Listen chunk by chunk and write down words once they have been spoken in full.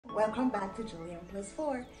Welcome back to Julian Plus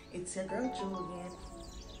 4. It's your girl Julian.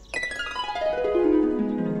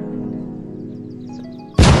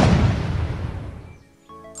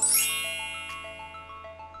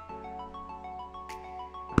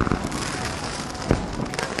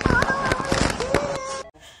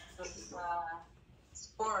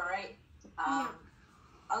 Score, right? I'm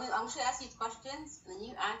just gonna ask you questions and then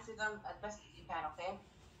you answer them as best as you can, okay?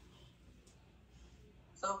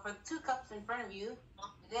 So for the 2 cups in front of you,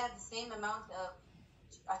 do they have the same amount of?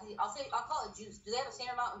 I'll call it juice. Do they have the same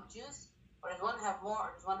amount of juice, or does one have more,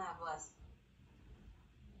 or does one have less?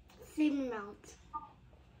 Same amount.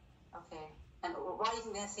 Okay. And why do you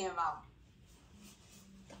think they have the same amount?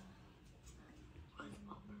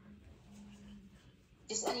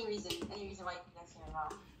 Just any reason why you think they have the same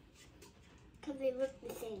amount. Because they look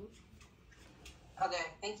the same. Okay,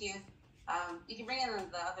 thank you. You can bring in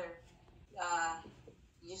the other.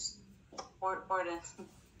 You just pour it in.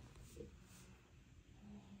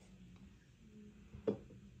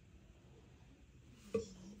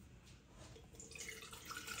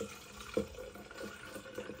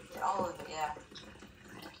 All of it, yeah.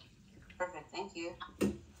 Perfect, thank you.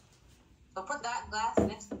 So put that glass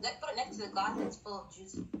next. Put it next to the glass that's full of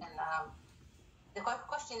juice. And the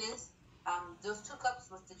question is, those 2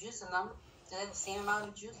 cups with the juice in them, do they have the same amount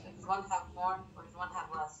of juice, or does one have more, or does one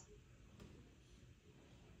have less?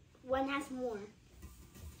 One has more.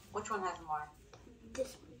 Which one has more?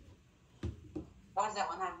 This one. Why does that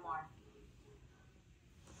one have more?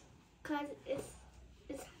 Because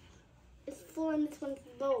it's full and this one's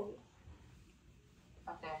low.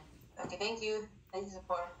 Okay. Okay, thank you. Thank you,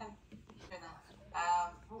 support. Sure then.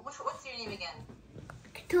 What's your name again?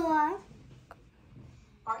 Katora.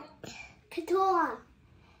 Pardon? Katora.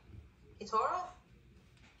 Kitora?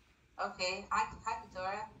 Okay. Hi,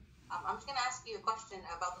 Kitora. I'm just going to ask you a question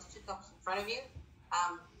about those 2 cups in front of you.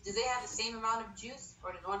 Do they have the same amount of juice,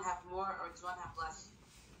 or does one have more, or does one have less?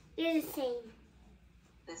 They're the same.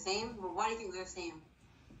 The same? Well, why do you think they're the same?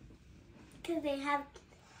 Because they have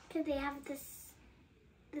the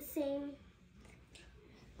same.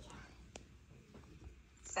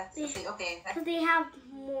 That's the same. Okay. Because they have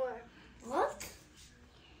more. What?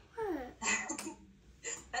 What?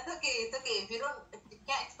 That's okay. It's okay. If you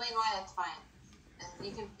can't explain why, that's fine. And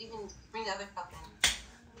you can bring the other cup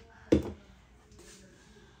in.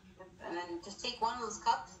 And then just take one of those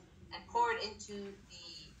cups and pour it into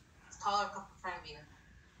the taller cup in front of you.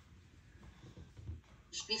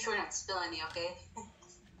 Just be sure not to spill any, okay?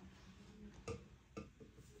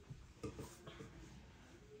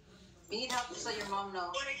 If you need help, just let your mom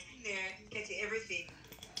know. Put it in there, get you everything.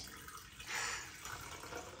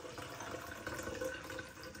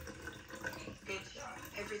 Good job.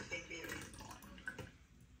 Everything, baby.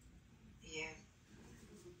 Yeah.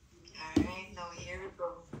 Alright, now here we go.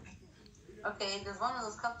 Okay, does one of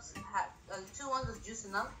those cups have 2 ones with juice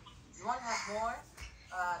in them? Does one have more?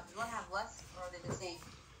 Does one have less, or are they the same?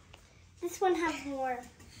 This one has more.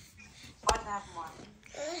 Why does it have more?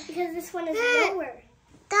 Because this one is lower.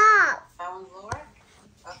 Stop. That one's lower?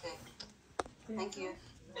 Okay. Thank you.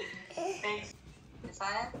 Thanks.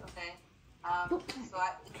 Decided? Okay. So a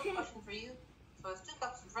quick question for you. So there's 2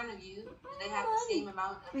 cups in front of you. Do they have the same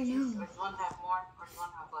amount of juice, or does one have more, or does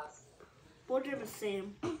one have less? Both are the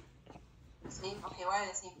same. The same? Okay, why are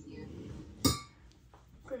they the same to you?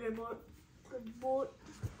 Because they're both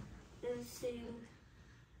in the same.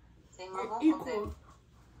 Same level? Equal. Okay.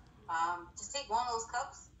 Just take one of those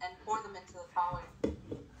cups and pour them into the collar.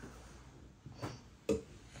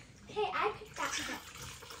 Hey, I picked that cup.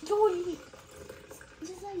 Joey.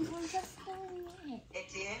 Just like you were just telling me.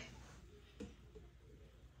 It's in.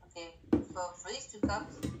 Okay, so for these 2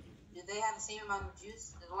 cups, do they have the same amount of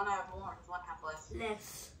juice? Does one have more, or does one have less?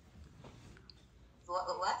 Less.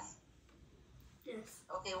 Less? Yes.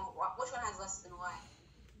 Okay, well, which one has less and why?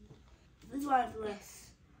 This one has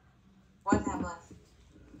less. Why does it have less?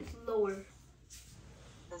 It's lower.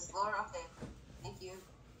 This lower? Okay, thank you.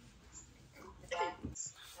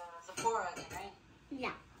 Sephora again, right?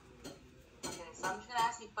 Yeah. Okay, so I'm just going to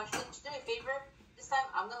ask you a question. Just do me a favor. This time,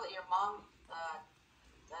 I'm going to let your mom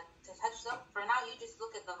to touch them. For now, you just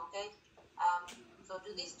look at them, okay? So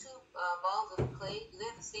do these 2 balls of clay, do they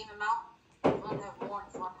have the same amount? Does one have more,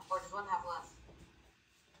 or does one have less?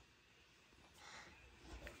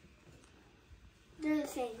 They're the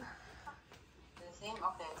same. They're the same?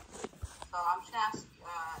 Okay. So I'm just going to ask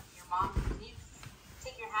your mom, can you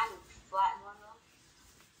take your hand and flatten one of them?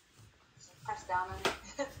 Just press down on it.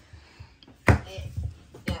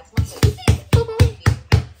 Yeah, it's much better.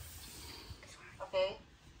 Okay.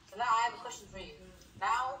 So now I have a question for you.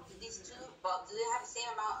 Now, do these 2, do they have the same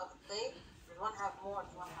amount of clay? Does one have more,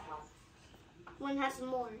 does one have one has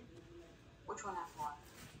more. Which one has more?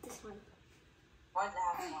 This one. Why does it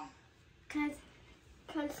have more?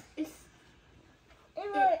 Cause it's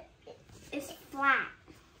flat.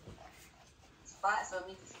 It's flat, so it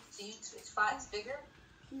means it's flat, it's bigger?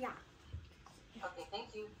 Yeah. Okay,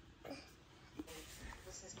 thank you.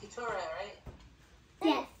 This is Keturah, right?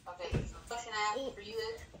 Yes. Okay, so the question I have for you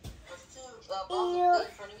is, there's two balls of play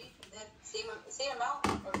in front of you. Do they have the same amount,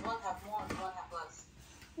 or does one have more, or does one have less?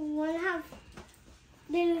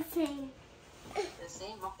 They're the same. They're the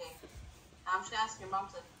same? Okay. I'm just going to ask your mom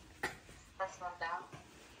to press one down.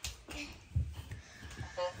 Okay.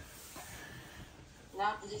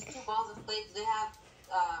 Now, do these two balls of clay, do they have,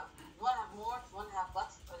 one have more, does one have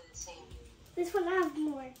less, or are they the same? This one has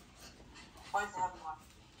more. Why does it have more?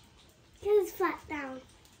 Because it's flat down.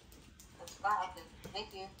 It's flat, okay.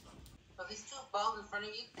 Thank you. So these two balls in front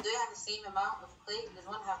of you, do they have the same amount of clay? Does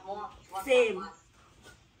one have more, does one Same. have less?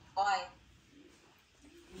 Why?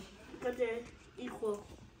 But they're equal.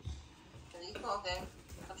 They're equal? Okay.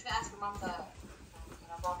 I'm just going to ask your mom to,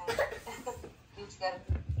 go ahead. You got it.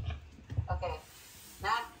 Okay.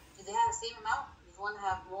 Now, do they have the same amount? Does one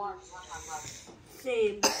have more, does one have less?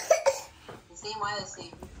 Same. The same, why the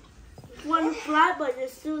same? One's flat, but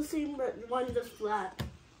it's still the same, but one's just flat.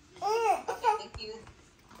 Okay, thank you.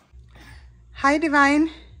 Hi, Divine.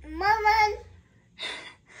 Mama.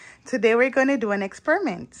 Today we're going to do an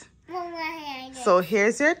experiment. So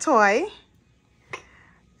here's your toy.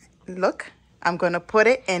 Look, I'm going to put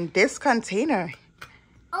it in this container.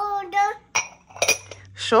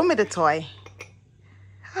 Show me the toy.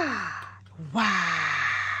 Wow.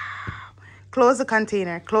 Close the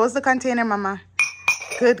container. Close the container, Mama.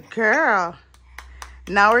 Good girl.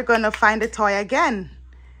 Now we're going to find the toy again.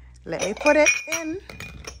 Let me put it in.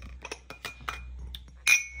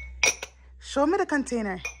 Show me the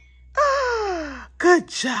container. Good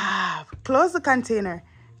job. Close the container.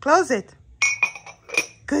 Close it.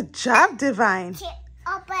 Good job, Divine.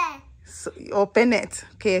 Open. So, open it.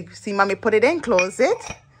 Okay, see, Mommy put it in. Close it.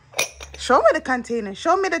 Show me the container.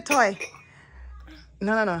 Show me the toy.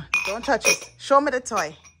 No. Don't touch it. Show me the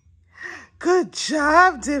toy. Good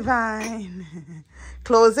job, Divine.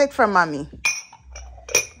 Close it for Mommy.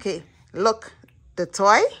 Okay, look. The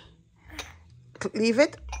toy. Leave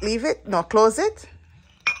it. Leave it. No, close it.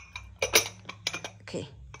 Okay,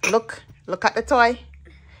 look at the toy.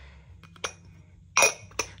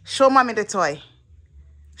 Show Mommy the toy.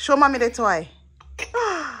 Show Mommy the toy.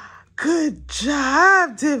 Good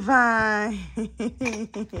job, Divine.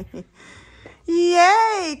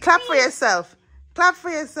 Yay. Clap for yourself. Clap for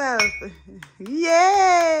yourself.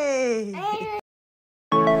 Yay.